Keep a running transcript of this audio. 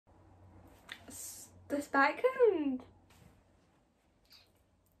this background.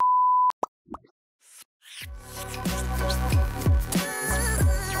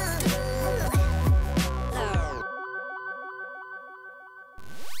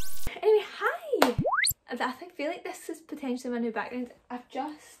 Anyway, hi! I feel like this is potentially my new background. I've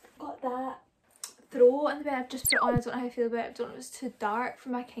just got that throw on the bed I've just put on. I don't know how I feel about it. I don't know if it's too dark for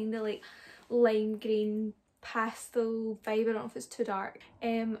my kind of like lime green pastel vibe. I don't know if it's too dark.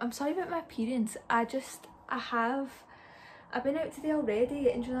 I'm sorry about my appearance. I've been out today already,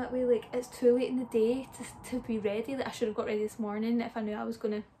 and you know that way, like, it's too late in the day to be ready. Like, I should have got ready this morning if I knew I was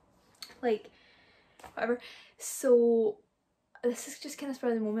gonna, like, whatever. So this is just kind of spur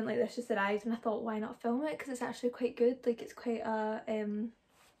of the moment, like this just arrived and I thought, why not film it, because it's actually quite good. Like, it's quite a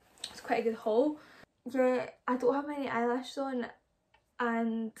good haul. Yeah, I don't have many eyelashes on,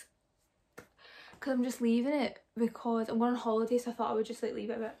 and because I'm just leaving it because I'm going on holiday, so I thought I would just like leave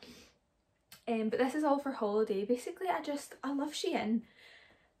it a bit. But this is all for holiday. Basically, I love SHEIN,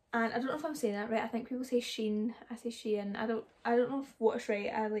 and I don't know if I'm saying that right. I think people say SHEIN, I say SHEIN. I don't know if what's right.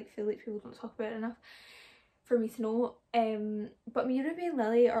 I like feel like people don't talk about it enough for me to know. But me, Ruby and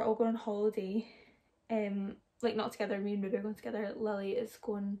Lily are all going on holiday. Like, not together, me and Ruby are going together. Lily is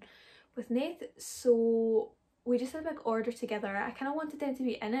going with Nath, so we just had a big order together. I kind of wanted them to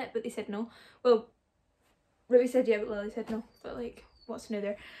be in it, but they said no. Well, Ruby said yeah, but Lily said no, but like, what's new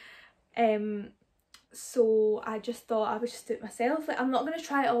there? So I just thought I would just do it myself. Like, I'm not going to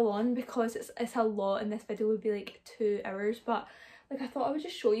try it all on because it's a lot, and this video would be like 2 hours, but like, I thought I would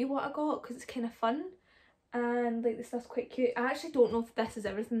just show you what I got because it's kind of fun, and like, the stuff's quite cute. I actually don't know if this is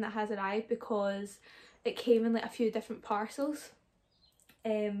everything that has arrived because it came in like a few different parcels.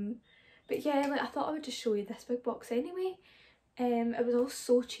 But yeah, like, I thought I would just show you this big box anyway. It was all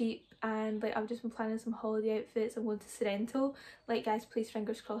so cheap, and like, I've just been planning some holiday outfits. I'm going to Sorrento. Like, guys, please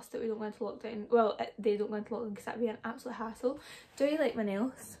fingers crossed that we don't go into lockdown. Well, they don't go into lockdown because that'd be an absolute hassle. Do you like my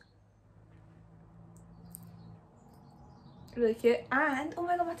nails? Really cute. And oh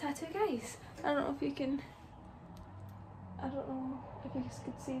my god, my tattoo, guys. I don't know if you can, I don't know if you guys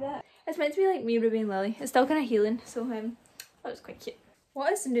could see that. It's meant to be like me, Ruby and Lily. It's still kind of healing, so that was quite cute.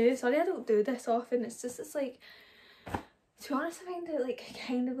 What is new? Sorry, I don't do this often. It's just, it's like, to be honest, I find it like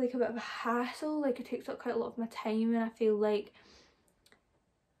kind of like a bit of a hassle. Like, it takes up quite a lot of my time, and I feel like,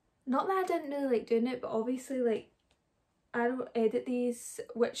 not that I didn't really like doing it, but obviously, like, I don't edit these,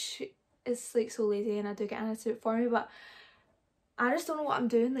 which is like so lazy, and I do get Anna to do it for me, but I just don't know what I'm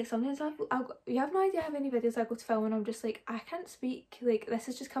doing. Like, sometimes you have no idea how many videos I go to film and I'm just like, I can't speak. Like, this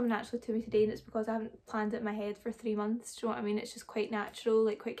is just coming naturally to me today, and it's because I haven't planned it in my head for 3 months. Do you know what I mean? It's just quite natural,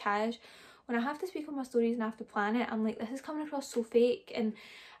 like quite cash. When I have to speak on my stories and I have to plan it, I'm like, this is coming across so fake, and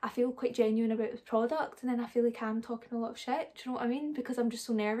I feel quite genuine about the product, and then I feel like I'm talking a lot of shit. Do you know what I mean? Because I'm just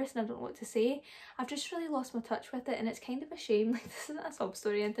so nervous and I don't know what to say. I've just really lost my touch with it, and it's kind of a shame. Like, this isn't a sob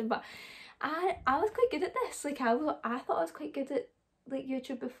story or anything, but I was quite good at this. Like, I thought I was quite good at like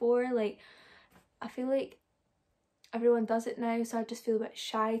YouTube before. Like, I feel like everyone does it now, so I just feel a bit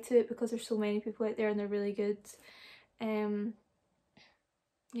shy to it because there's so many people out there and they're really good.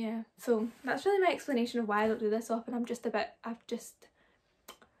 Yeah, so that's really my explanation of why I don't do this often. I've just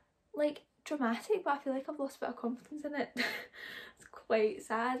like dramatic, but I feel like I've lost a bit of confidence in it. It's quite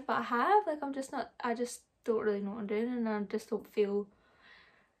sad, but I just don't really know what I'm doing, and I just don't feel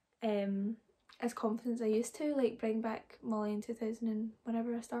as confident as I used to. Like, bring back Molly in 2000 and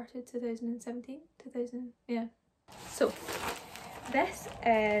whenever I started, 2017, 2000, yeah. So this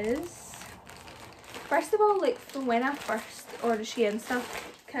is, first of all, like, from when I first ordered SHEIN stuff,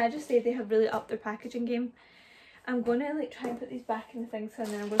 can I just say they have really upped their packaging game. I'm going to like try and put these back in the things, and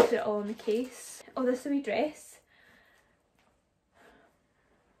then I'm going to put it all in the case. Oh, this is a wee dress,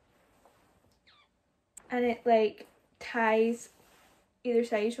 and it like ties either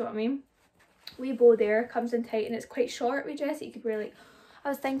side, you know what I mean? Wee bow there, comes in tight, and it's quite short wee dress that you could wear. Like, I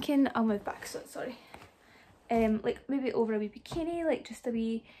was thinking, I'll move back, so sorry, like maybe over a wee bikini, like just a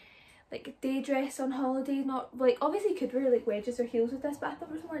wee like day dress on holiday. Not like, obviously you could wear like wedges or heels with this, but I thought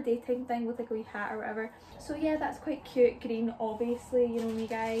it was more a daytime thing with like a wee hat or whatever. So yeah, that's quite cute. Green, obviously, you know me,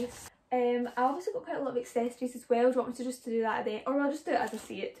 guys. I obviously got quite a lot of accessories as well. Do you want me to just do that at the end, or I'll just do it as I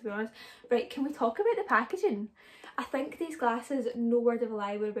see it, to be honest? Right, can we talk about the packaging? I think these glasses, no word of a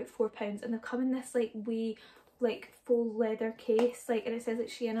lie, were about £4, and they come in this like wee like faux leather case, like, and it says like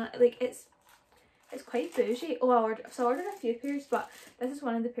SHEIN on it. Like, it's quite bougie. Oh, I ordered a few pairs, but this is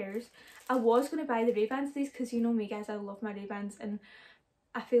one of the pairs. I was going to buy the Ray-Bans of these because, you know me, guys, I love my Ray-Bans, and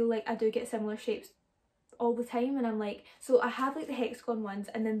I feel like I do get similar shapes all the time, and I'm like, so I have like the hexagon ones,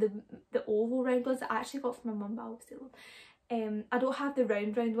 and then the oval round ones that I actually got from my mum, but I always do them. I don't have the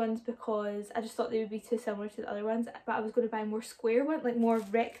round ones because I just thought they would be too similar to the other ones, but I was going to buy more square ones, like more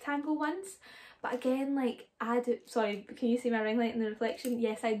rectangle ones. But again, like I do, sorry, can you see my ring light in the reflection?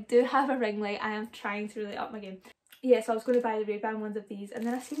 Yes, I do have a ring light. I am trying to really up my game. Yeah, so I was going to buy the Ray-Ban ones of these, and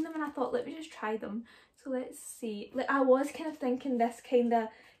then I seen them and I thought, let me just try them. So let's see. Like I was kind of thinking this kind of,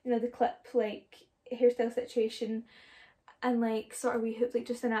 you know, the clip like hairstyle situation and like sort of wee hoops, like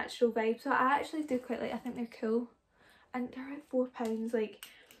just a natural vibe. So I actually do quite like, I think they're cool. And they're at £4. Like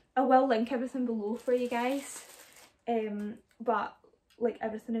I will link everything below for you guys, but like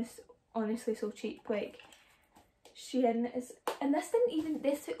everything is honestly so cheap. Like SHEIN is, and this didn't even,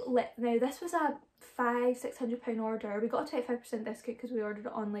 this took now this was a £500–600 order. We got a 25% discount because we ordered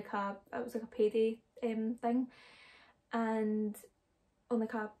it on like a, it was like a payday thing, and on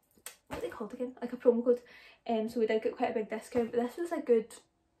like a, what are they called again, like a promo code, so we did get quite a big discount. But this was a good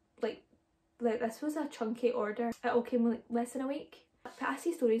like this was a chunky order. It all came like less than a week. But I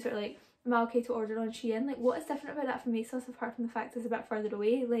see stories that are like, am I okay to order on SHEIN? Like what is different about that from ASOS apart from the fact it's a bit further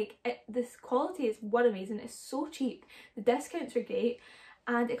away? Like this quality is one amazing, it's so cheap, the discounts are great,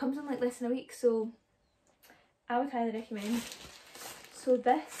 and it comes in like less than a week, so I would highly recommend. So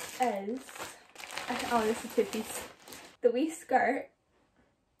this is, oh this is a two-piece. The wee skirt,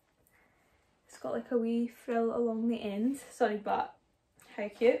 it's got like a wee frill along the end, sorry but how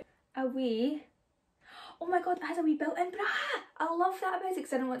cute. A wee, oh my god, it has a wee built-in bra. I love that about it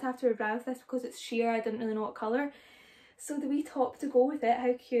because I didn't want to have to wear a bra with this because it's sheer. I didn't really know what colour. So the wee top to go with it,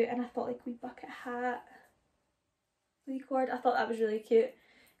 how cute. And I thought like wee bucket hat, wee cord, I thought that was really cute.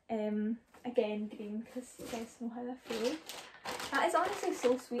 Again green because you guys know how I feel. That is honestly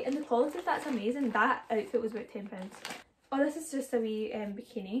so sweet, and the quality of that's amazing. That outfit was about £10. Oh, this is just a wee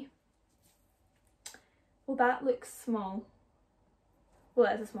bikini. Well, that looks small. Well,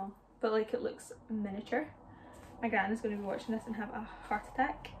 it is a small, but like it looks miniature. My gran is going to be watching this and have a heart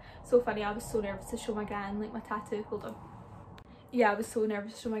attack. So funny, I was so nervous to show my gran like my tattoo. Hold on. Yeah, I was so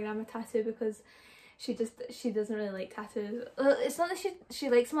nervous to show my gran my tattoo because she doesn't really like tattoos. It's not that she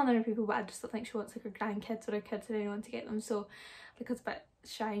likes them on other people, but I just don't think she wants like her grandkids or her kids or anyone to get them. So like I was a bit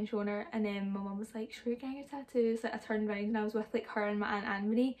shy and showing her, and then my mum was like, show your gang your tattoos. Like I turned around and I was with like her and my aunt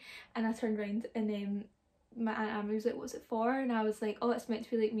Anne-Marie, and I turned around and my aunt Anne-Marie was like, what's it for? And I was like, oh, it's meant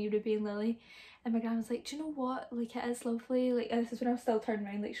to be like me, Ruby and Lily. And my gran was like, do you know what, like it is lovely. Like this is when I was still turning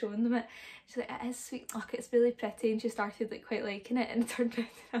around like showing them it. She's like, it is sweet, look, it's really pretty. And she started like quite liking it, and I turned around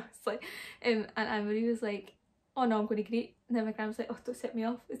and I was like, and Anne-Marie was like, oh no, I'm going to greet. And then my gran was like, oh, don't set me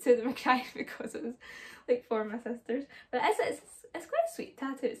off. So they were crying because it was like for my sisters. But it's quite a sweet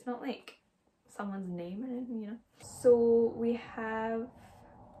tattoo. It's not like someone's name or anything, you know. So we have,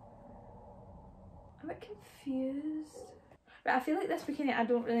 I'm a bit confused. Right, I feel like this bikini, I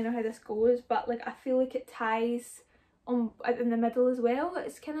don't really know how this goes, but like I feel like it ties on in the middle as well.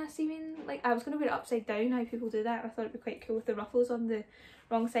 It's kind of seeming like I was going to wear it upside down, how people do that. I thought it'd be quite cool with the ruffles on the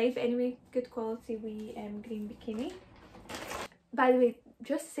wrong side. But anyway, good quality wee green bikini. By the way,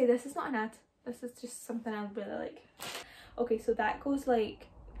 just to say, this is not an ad. This is just something I really like. Okay, so that goes like,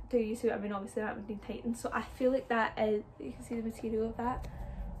 do you see what I mean? Obviously that would be tightened. So I feel like that is, you can see the material of that.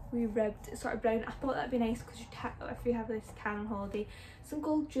 We ribbed sort of brown. I thought that'd be nice because you if you have this tan on holiday, some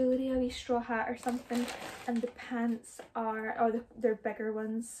gold jewellery, a wee straw hat or something. And the pants are, or they're bigger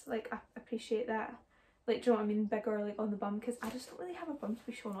ones. Like I appreciate that. Like, do you know what I mean? Bigger like on the bum, because I just don't really have a bum to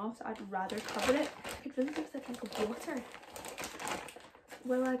be shown off, so I'd rather cover it. I could really do with a drink of water.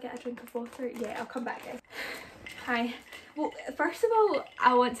 Will I get a drink of water? Yeah, I'll come back guys. Hi. Well, first of all,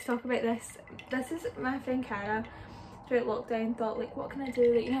 I want to talk about this. This is my friend Cara. Throughout lockdown, thought like, what can I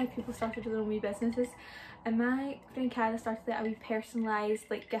do? Like, you know how people started their own wee businesses, and my friend Cara started like a wee personalised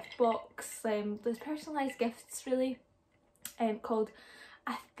like gift box. There's personalised gifts really, called,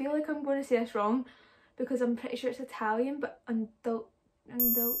 I feel like I'm going to say this wrong because I'm pretty sure it's Italian, but Dolce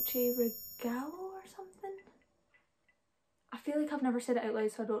Regalo or something. I feel like I've never said it out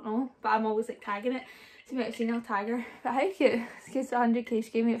loud, so I don't know, but I'm always like tagging it. So you might have seen, I'll tag her. But how cute! It's 100k. She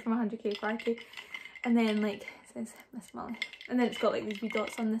gave me it from 100k party, and then like, says Miss Molly, and then it's got like these wee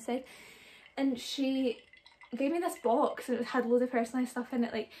dots on the side, and she gave me this box and it had loads of personalised stuff in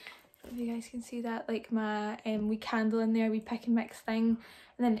it, like if you guys can see that, like my wee candle in there, wee pick and mix thing,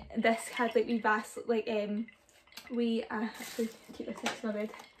 and then this had like wee like wee actually keep this next to my bed,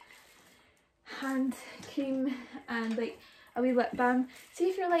 hand cream and like a wee lip balm. See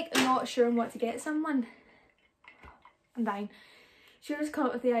if you're like not sure on what to get someone, I'm dying. She'll just come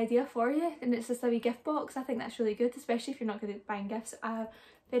up with the idea for you, and it's just a wee gift box. I think that's really good, especially if you're not good at buying gifts. If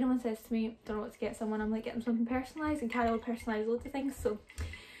anyone says to me, don't know what to get someone, I'm like, get them something personalised, and Cara will personalise loads of things, so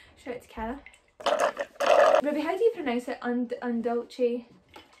shout out to Cara. Ruby, how do you pronounce it? Undulce?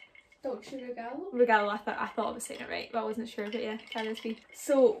 Dolce Regalo? Regalo, I thought I was saying it right, but I wasn't sure, but yeah, carries be.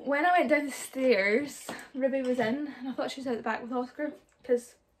 So when I went down the stairs, Ruby was in, and I thought she was out the back with Oscar,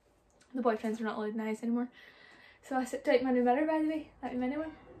 because the boyfriends were not allowed in the house anymore. So I sit out my new mirror, by the way, that mini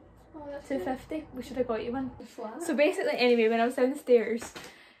one. Oh, that's $2.50. We should have got you one. flat. So basically, anyway, when I was down the stairs,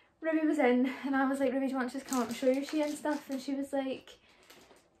 Ruby was in, and I was like, Ruby, do you want to just come up and show your SHEIN stuff? And she was like,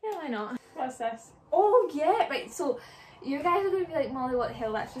 yeah, why not? What's this? Oh yeah, right, so you guys are going to be like, Molly, what the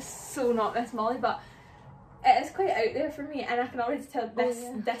hell, that's just so not Miss Molly, but it is quite out there for me, and I can already tell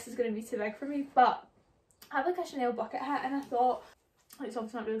this is going to be too big for me. But I have like a Chanel bucket hat, and I thought, like, it's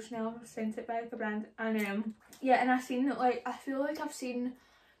obviously not real Chanel, I was sent it by like a brand, and yeah, and I've seen, like, I feel like I've seen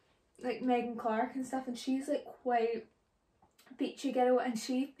like Megan Clark and stuff, and she's like quite beachy girl, and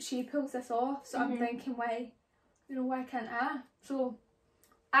she pulls this off, so I'm thinking, why, you know, why can't I? So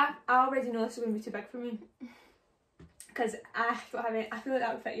I already know this is going to be too big for me, because I don't have any. I feel like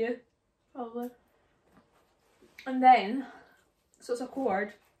that would fit you probably. And then, so it's a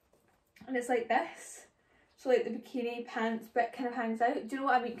cord, and it's like this, so like the bikini pants bit kind of hangs out. Do you know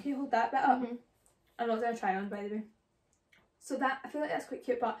what I mean? Can you hold that bit up? I'm not doing a try on, by the way. So that, I feel like that's quite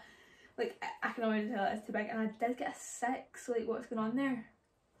cute, but like I can already tell it's too big, and I did get a 6, so like what's going on there?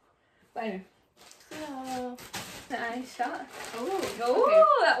 But anyway. The eyes shut. Oh, okay.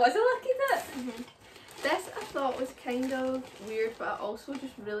 That was a lucky bit. This I thought was kind of weird, but I also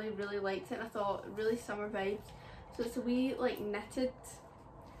just really liked it, and I thought really summer vibes. So it's a wee like knitted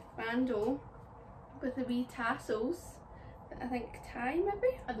bandeau with the wee tassels, I think tie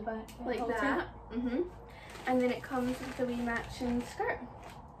maybe? At the back. Yeah, like that. And then it comes with a wee matching skirt.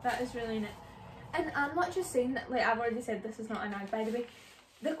 That is really neat. And I'm not just saying that, like I've already said this is not an ad, by the way.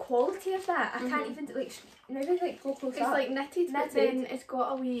 The quality of that, I can't even, like, maybe like go close up. It's like knitted, but then it's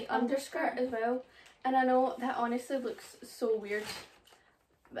got a wee underskirt as well. And I know that honestly looks so weird,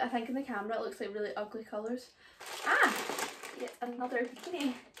 but I think in the camera it looks like really ugly colours. Ah! Yet another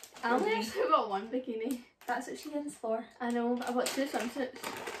bikini. I only actually got one bikini. That's what SHEIN's for. I know, but I bought 2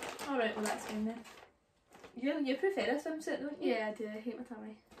 swimsuits. Alright, well that's fine then. You prefer a swimsuit, don't you? Yeah, I do. I hate my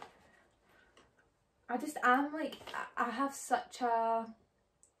tummy. I'm like, I have such a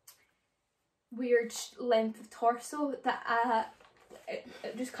weird length of torso that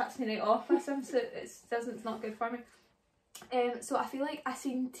it just cuts me right off. My swimsuit, it's not good for me. So I feel like I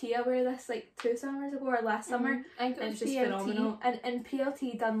seen Tia wear this like 2 summers ago or last summer, and it's just phenomenal. And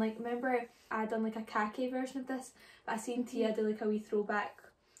PLT done like, remember I done like a khaki version of this, but I seen Tia do like a wee throwback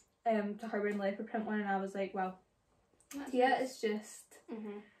to her wearing the leopard print one, and I was like, wow, Tia is just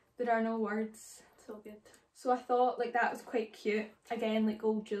there are no words. So good. So I thought like that was quite cute. Again, like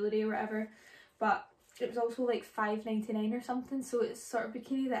gold jewellery or whatever, but it was also like $5.99 or something, so it's sort of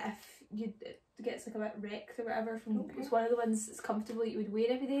bikini that if you, it gets like a bit wrecked or whatever from, it's one of the ones that's comfortable you would wear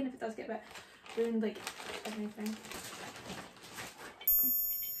every day, and if it does get a bit ruined, like everything.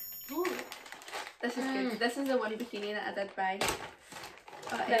 Oh, this is good. This is the one bikini that I did buy.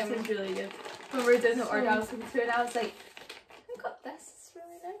 But, this is really good. When we were doing the order, I was looking through it, I was like, I got this, it's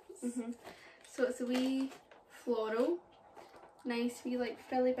really nice. So it's a wee floral, nice wee like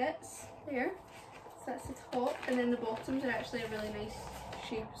frilly bits there. So that's the top, and then the bottoms are actually a really nice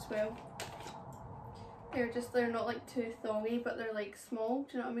shape as well. They're not like too thongy, but they're like small.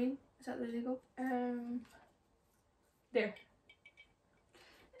 Do you know what I mean? Is that the way they go? There.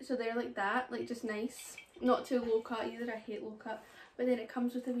 So they're like that, like just nice. Not too low cut either. I hate low cut. But then it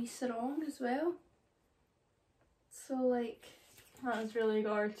comes with a wee sarong as well. So like that was really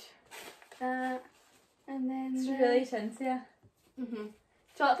gorgeous. That, and then it's really chintzy.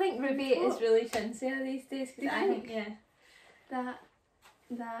 So I think Ruby is really chintzy these days, because I think that,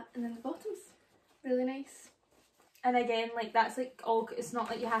 and then the bottoms, really nice. And again, like that's like all, it's not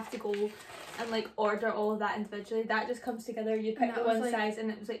like you have to go and like order all of that individually. That just comes together. You pick the one size, and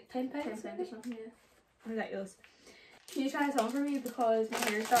it was like £10 or something. Yeah, ridiculous. Can you try this on for me, because my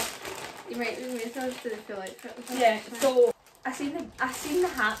hair's up? You might as well just do the full outfit. Yeah. So I seen the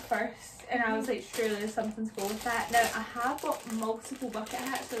hat first, and I was like, surely there's something to go with that. Now I have got multiple bucket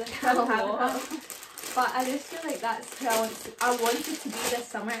hats, so this I don't have it. But I just feel like that's who I wanted to be this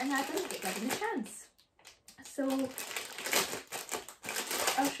summer, and I didn't get given the chance. So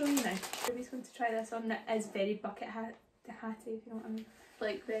I'll show you now. Ruby's going to try this on. That is very bucket hatty, if you know what I mean.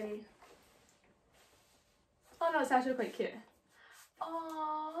 Like very. Oh no, it's actually quite cute.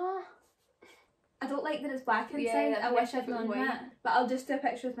 Aww. I don't like that it's black inside. I wish I'd done that. But I'll just do a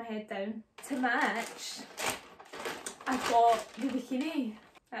picture with my head down. To match, I got the bikini.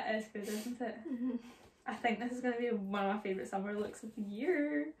 That is good, isn't it? I think this is going to be one of my favourite summer looks of the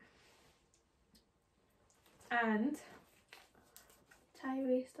year. and tie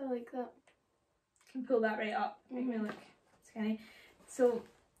waist, I like that. can pull that right up, make me look skinny. So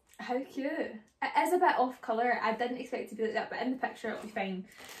how cute. It is a bit off colour. I didn't expect it to be like that, but in the picture it'll be fine.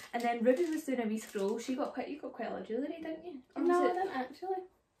 And then Ruby was doing a wee scroll. You got quite a lot of jewellery, didn't you? Or No, I didn't actually.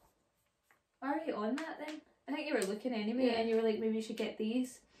 Why were you on that then? I think you were looking anyway, and you were like, maybe you should get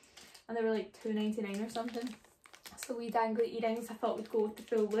these, and they were like $2.99 or something. So we dangly earrings I thought would go with the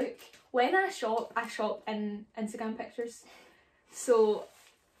full look. When I shop in Instagram pictures. So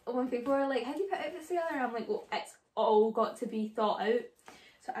when people are like, how do you put outfits together? I'm like, well, it's all got to be thought out.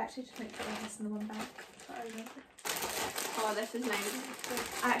 So I actually just might put this in the one back. That's what I remember. Oh, this is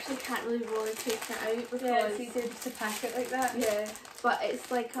nice. I actually can't really take it out because it's easier just to pack it like that. Yeah, but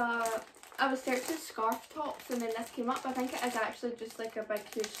it's like I was searching scarf tops and then this came up. I think it is actually just like a big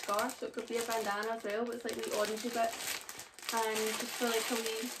huge scarf, so it could be a bandana as well, but it's like the orangey bit. And just for like a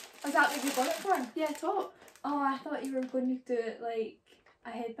wee... Is that what you got it for? Yeah, top. Oh, I thought you were going to do it like a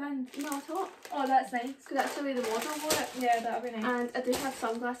headband. No, top. Oh, that's nice. Because that's the way the model wore it. Yeah, that would be nice. And I do have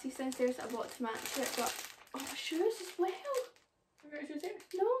sunglasses downstairs that I bought to match it, but... Oh, my shoes as well. Have you got shoes here?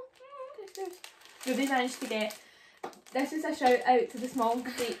 No. Downstairs. Ruby managed to get... This is a shout out to the small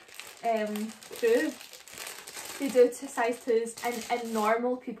feet crew. They do size 2s in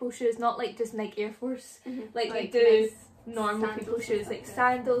normal people shoes, not like just Nike Air Force. Like they do nice normal people shoes, like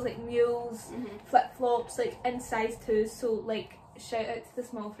sandals, like mules, flip flops, like in size 2s. So like shout out to the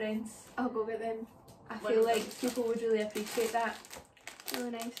small friends. I'll go get them. I feel like people would really appreciate that.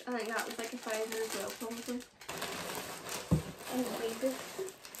 Really nice. I think that was like a $5 as well, probably.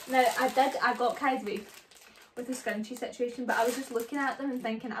 Now I got Cadbury with the scrunchie situation, but I was just looking at them and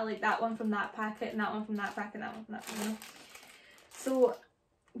thinking I like that one from that packet and that one from that packet and that one from that one, you know. So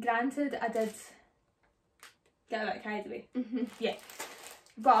granted I did get a bit carried away. Yeah.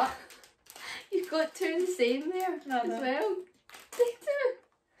 But you've got two the same there as well. Take two.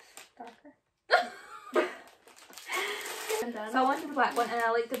 Darker. So I wanted the black one and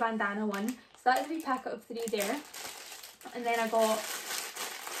I like the bandana one. So that is a wee packet of 3 there. And then I got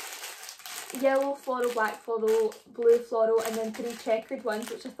yellow floral, black floral, blue floral, and then 3 checkered ones,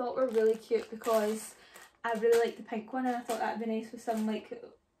 which I thought were really cute because I really like the pink one and I thought that would be nice with some like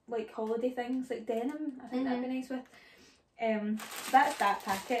holiday things, like denim. I think that'd be nice with. So that's that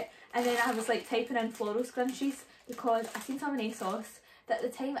packet. And then I was like typing in floral scrunchies because I seen some in ASOS that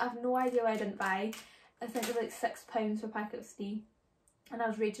at the time I have no idea why I didn't buy. I think they were like £6 for a packet of 3. And I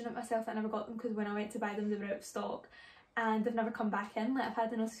was raging at myself that I never got them because when I went to buy them they were out of stock. And they've never come back in. Like I've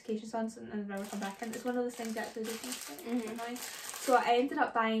had the notifications on and they've never come back in. It's one of those things that actually does annoying. So I ended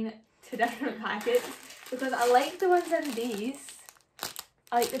up buying 2 different packets because I like the ones in these.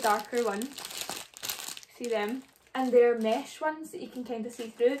 I like the darker one. See them? And they're mesh ones that you can kind of see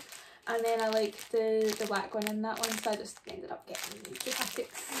through. And then I like the black one in that one, so I just ended up getting 2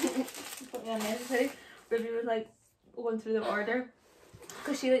 packets. Completely unnecessary. Ruby was like going through the order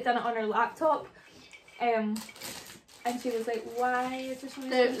because she like done it on her laptop. And she was like, why is there so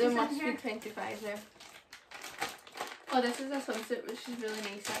many there must be 25 there. Oh, this is a swimsuit which is really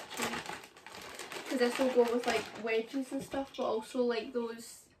nice actually. Because this will go with like wedges and stuff, but also like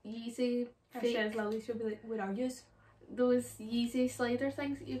those Yeezy says Lily, she'll be like, where are yous? Those Yeezy slider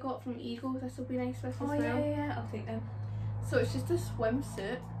things that you got from Ego, this will be nice with as well. Yeah, I'll take them. So it's just a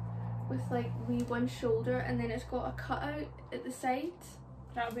swimsuit with like wee one shoulder and then it's got a cutout at the side.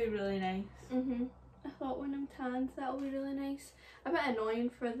 That'll be really nice. I thought when I'm tanned that'll be really nice. A bit annoying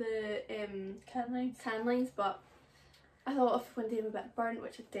for the tan lines, but I thought if one day I'm a bit burnt,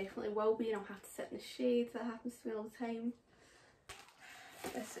 which I definitely will be, and I'll have to sit in the shade, that happens to me all the time.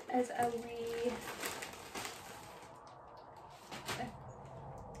 This is a wee...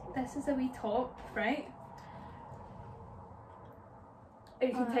 This is a wee top, right? You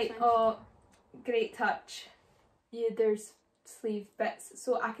can type, nice. Great touch. Yeah, there's sleeve bits,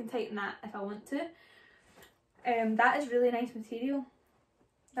 so I can tighten that if I want to. That is really nice material.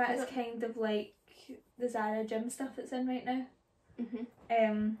 That is kind of like the Zara gym stuff that's in right now.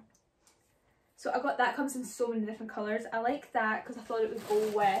 So I got that, comes in so many different colours. I like that because I thought it would go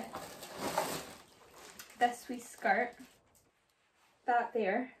with this wee skirt. That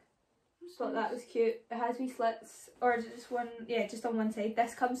there. Thought that was cute. It has wee slits, or just one, yeah, just on one side.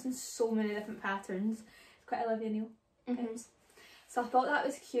 This comes in so many different patterns. It's quite Olivia Neal. So I thought that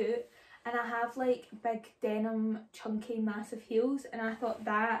was cute, and I have like big denim chunky massive heels, and I thought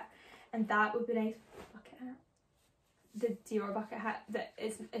that and that would be nice. Bucket hat, the Dior bucket hat that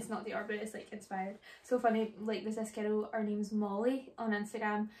it's not Dior but it's like inspired. So funny, like there's this girl, her name's Molly on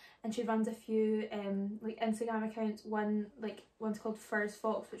Instagram, and she runs a few like Instagram accounts. One's called Furs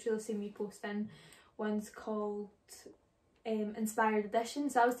Fox, which you'll see me posting, one's called Inspired Edition.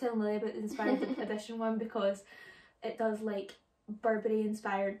 So I was telling Lily about the Inspired Edition one because it does like Burberry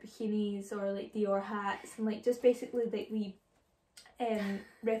inspired bikinis or like Dior hats and like just basically like wee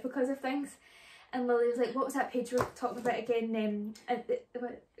replicas of things. And Lily was like, what was that page we were talking about again?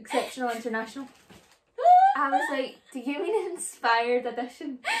 Exceptional International. I was like, do you mean Inspired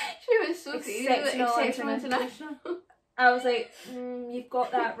Edition? She was so Exceptional International. I was like, you've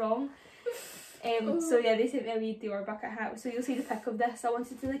got that wrong. So yeah, they sent me a wee Dior bucket hat. So you'll see the pic of this. I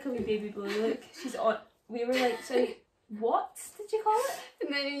wanted to like a wee baby blue look. She's on. We were like, sorry, what did you call it?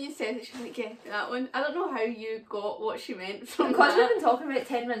 And then when you said it, she was like, yeah, that one. I don't know how you got what she meant from because that. we've been talking about it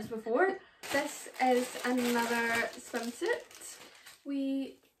 10 minutes before. This is another swimsuit.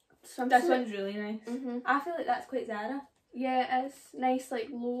 This one's really nice. I feel like that's quite Zara. Yeah, it's nice, like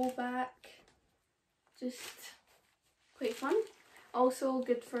low back. Just quite fun. Also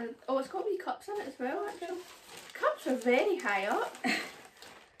good for, oh, it's got wee cups in it as well actually. Cups are very high up.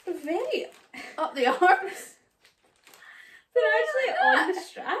 They're very up the arms. They're actually on the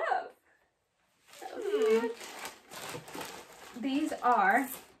strap. That was weird. These are,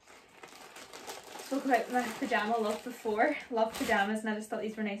 spoke about my pyjama love before. Love pyjamas and I just thought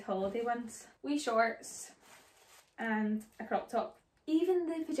these were nice holiday ones. Wee shorts and a crop top. Even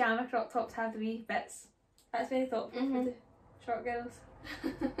the pyjama crop tops have the wee bits. That's very thoughtful for the short girls.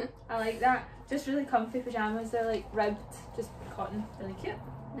 I like that. Just really comfy pyjamas. They're like ribbed, just cotton. Really cute.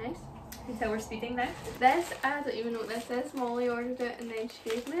 Nice. You can tell we're speeding now. This, I don't even know what this is. Molly ordered it and then she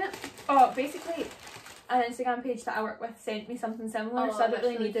gave me it. Oh, basically an Instagram page that I work with sent me something similar, so I don't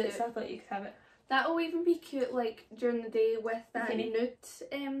really need it, so I thought you could have it. That'll even be cute like during the day with that nude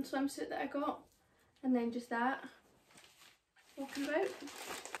swimsuit that I got. And then just that. Walking about.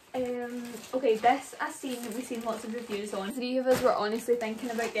 Okay, this we've seen lots of reviews on. 3 of us were honestly thinking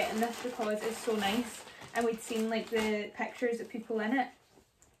about getting this because it's so nice, and we'd seen like the pictures of people in it.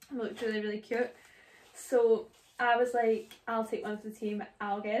 It looked really, really cute. So I was like, I'll take one for the team,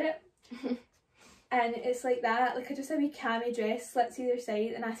 I'll get it. And it's like that, like I just have a wee cami dress, slits either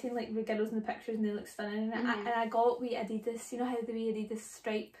side, and I seen like the girls in the pictures and they look stunning. And I got wee Adidas, you know how the wee Adidas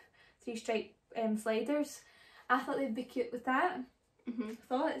stripe, 3-stripe sliders? I thought they'd be cute with that.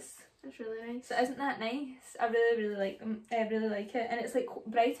 Thoughts? That's really nice. So isn't that nice? I really, really like them. I really like it, and it's like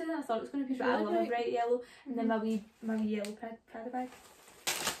brighter than I thought it was going to be. But I love a bright yellow, and then my wee yellow Prada bag.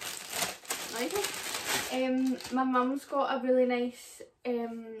 Nice. My mum's got a really nice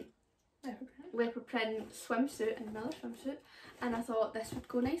leopard print swimsuit and another swimsuit, and I thought this would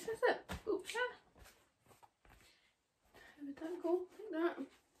go nice with it. Oops. How would that go? Like that.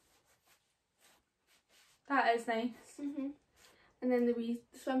 That is nice. And then the wee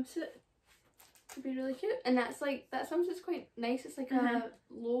swimsuit would be really cute. And that's like, that swimsuit's quite nice. It's like a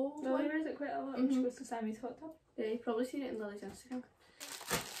low one. Lily wears it quite a lot when she goes to Sammy's hot tub. Yeah, you've probably seen it in Lily's Instagram.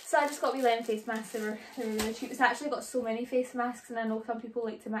 So I just got wee lemon face masks. They were really cheap. It's actually got so many face masks, and I know some people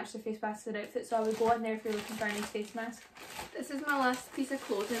like to match their face masks with their outfit, so I would go in there if you're looking for a nice face mask. This is my last piece of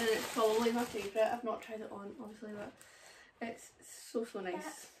clothing, and it's probably my favourite. I've not tried it on, obviously, but it's so nice.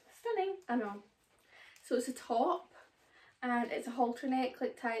 That's stunning. I know. So it's a top, and it's a halter neck,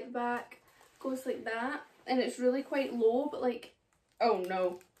 like tie at the back, goes like that, and it's really quite low, but like, oh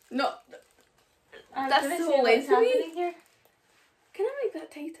no, that's so lazy. Here. Can I make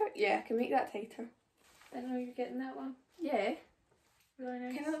that tighter? Yeah, I can make that tighter. I know you're getting that one. Yeah. Really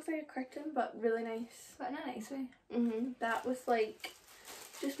nice. Kind of looks like a curtain, but really nice. But in a nice way. That with like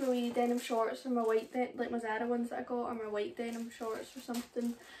just my wee denim shorts or my white like my Zara ones that I got, or my white denim shorts or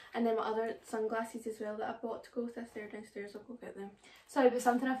something, and then my other sunglasses as well that I bought to go with this. They're downstairs. I'll go get them. Sorry, but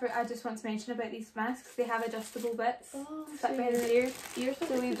something I just want to mention about these masks. They have adjustable bits. Oh, stuck behind the ears.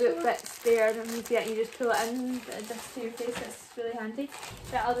 So we put bits there, and you just pull it in and adjust to your face. It's really handy.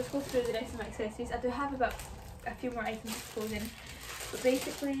 But I'll just go through the rest of my accessories. I do have about a few more items of clothing. But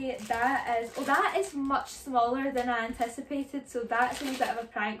basically that is much smaller than I anticipated, so that's a wee bit of a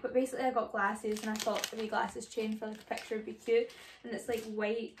prank. But basically I got glasses, and I thought a wee glasses chain for like a picture would be cute, and it's like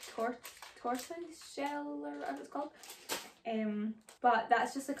white tortoise shell or whatever it's called. But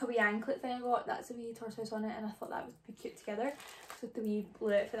that's just like a wee anklet thing I got. That's a wee tortoise on it, and I thought that would be cute together with the wee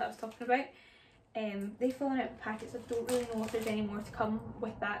blue outfit that I was talking about. They fill in out packets. I don't really know if there's any more to come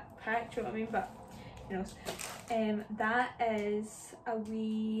with that pack, do you know what I mean? But who knows. That is a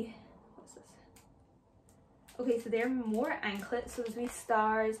wee, what's this? Okay, so they're more anklets, so there's wee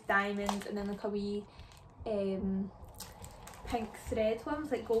stars, diamonds, and then like a wee pink thread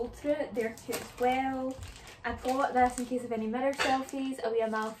ones, like gold through it. They're cute as well. I got this in case of any mirror selfies, a wee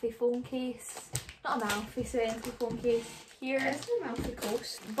Amalfi phone case. Not Amalfi, Serenity phone case. Here, it's an Amalfi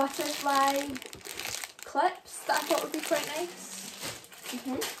Coast. Butterfly clips that I thought would be quite nice.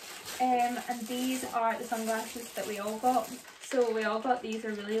 And these are the sunglasses that we all got. So we all got these.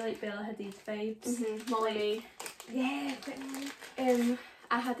 Are really like Bella Hadid vibes. Molly. Yeah, quite nice.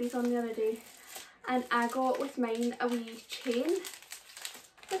 I had these on the other day, and I got with mine a wee chain.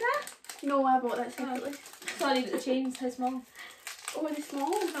 Is that? No, I bought that separately. Sorry, but the chain's too small. Oh, are they small?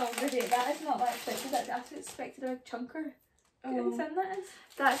 No, really, that is not what I expected. I actually expected a chunker. Do you think that is?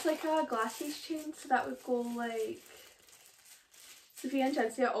 That's like a glasses chain, so that would go like... Sophia and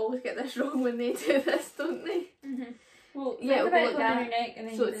Chelsea always get this wrong when they do this, don't they? Well, yeah, it'll go like that. Your neck and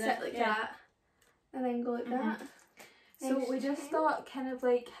then so you it'd sit like that, and then go like that. So nice. We just thought kind of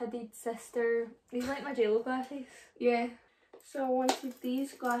like Hadid's sister. These like my JLo glasses. Yeah. So I wanted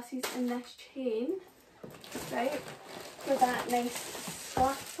these glasses and this chain, right, for that nice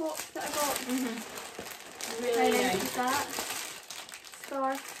scarf top that I got. Really nice. That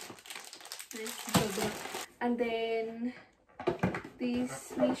scarf. Nice. And then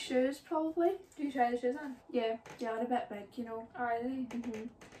these wee shoes probably. Do you try the shoes on? Yeah, they are a bit big, you know. Are they?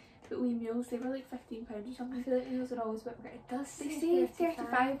 But wee mules, they were like £15 or something. I feel like mules are always a bit big. It does They say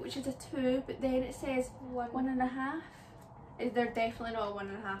 35, which is a 2, but then it says 1.5. They're definitely not a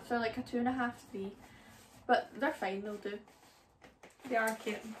 1.5. They're like a 2.5, 3. But they're fine, they'll do. They are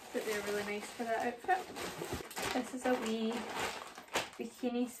cute. But they're really nice for that outfit. This is a wee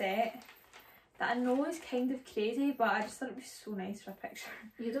bikini set that I know is kind of crazy, but I just thought it would be so nice for a picture.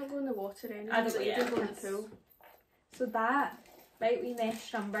 You don't go in the water anyway. I don't, you don't go in the pool. So that, right, wee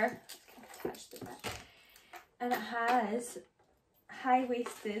mesh number, attached to that, and it has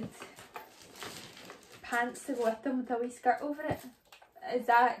high-waisted pants to go with them with a wee skirt over it. Is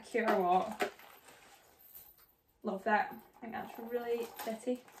that cute or what? Love that. I think that's really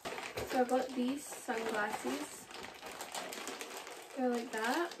pretty. So I got these sunglasses. They're like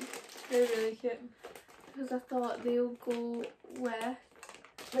that. They're really cute. Because I thought they'll go with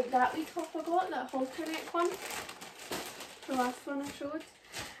like that wee top I got, that halter neck one. The last one I showed.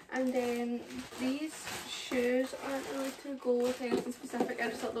 And then these shoes aren't really to go with anything specific. I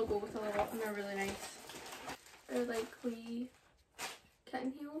just thought they'll go with a lot and they're really nice. They're like wee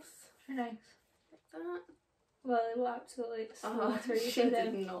kitten heels. They're nice. Like that. Well, they will absolutely slaughter you. She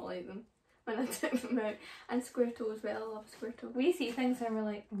did not like them when I took them out. And square toe as well, I love square toe. We see things and we're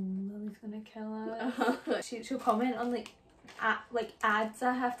like, Lily's gonna kill us. She'll comment on like ads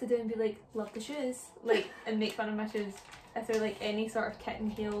I have to do and be like, love the shoes, like, and make fun of my shoes if they're like any sort of kitten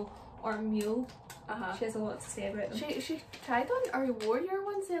heel or mule. She has a lot to say about them. She tried on our warrior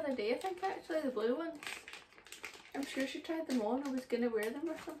ones the other day, I think, actually, the blue ones. I'm sure she tried them on or was gonna wear them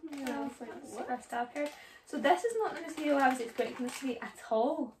or something, and I was like, what? First I've heard. So this is not the material I was expecting this to be at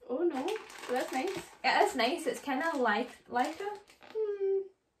all. Oh no, so that's nice. It is nice. It's kind of like Like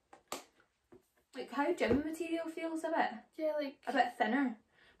how gym material feels a bit. Yeah, like a bit thinner.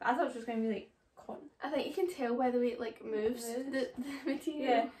 But I thought it was going to be like cotton. I think you can tell by the way it like moves. The material.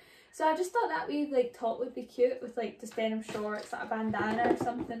 Yeah. So I just thought that wee like top would be cute with like just denim shorts, like a bandana or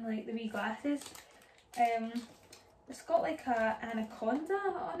something, like the wee glasses. It's got like a anaconda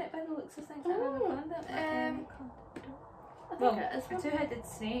on it by the looks of things. Well, a two-headed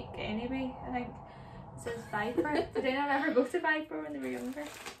snake anyway, I think. It says viper. Did anyone ever go to Viper when they were younger?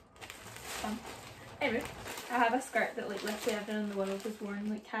 Fun. Anyway, I have a skirt that like literally everyone in the world has worn.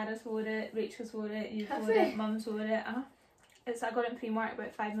 Like Kara's wore it, Rachel's wore it, you've worn it, Mum's wore it. I got it in Primark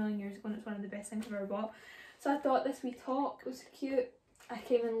about 5 million years ago and it's one of the best things I've ever bought. So I thought this wee top was cute. I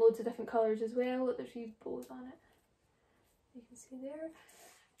came in loads of different colours as well. Look, there's wee bows on it. You can see there.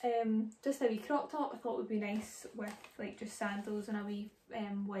 Just a wee crop top I thought would be nice with like just sandals and a wee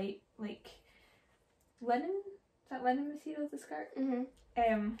white like linen. Is that linen material, the skirt?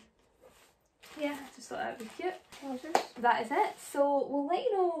 Yeah, I just thought that would be cute. That is it. So we'll let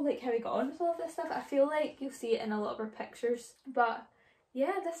you know like how we got on with all of this stuff. I feel like you'll see it in a lot of our pictures. But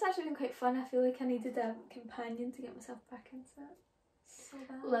yeah, this has actually been quite fun. I feel like I needed a companion to get myself back into it. So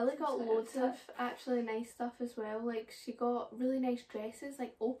Lily got loads of actually nice stuff as well. Like she got really nice dresses,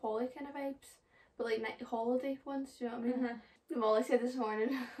 like Old Polly kind of vibes, but like holiday ones. Do you know what I mean? Molly said this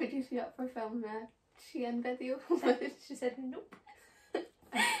morning, "Would you be up for filming a SHEIN video?" She said nope.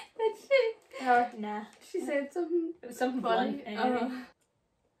 Did she? Or nah. She said something. It was something funny. Anyway.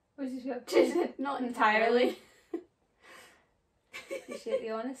 What did you She said not entirely. Appreciate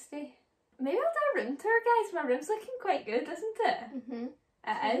the honesty. Maybe I'll do a room tour, guys. My room's looking quite good, isn't it?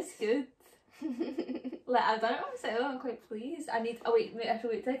 It is good. Like I've done it myself. I'm quite pleased. I need. Oh wait, I have to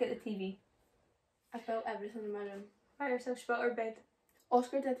wait till I get the TV. I built everything in my room. By yourself, she built her bed.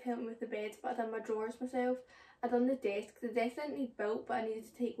 Oscar did help me with the bed, but I done my drawers myself. I done the desk. The desk didn't need built, but I needed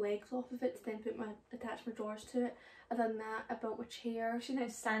to take legs off of it to then attach my drawers to it. I done that. I built my chair. She's now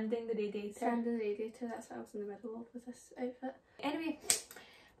sanding the radiator. Sanding the radiator, that's what I was in the middle of with this outfit. Anyway,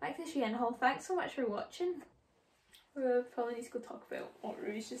 back to the SHEIN haul. Thanks so much for watching. We probably need to go talk about what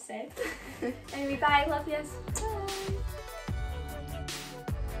Rue's just said. Anyway, bye, love yous. Bye.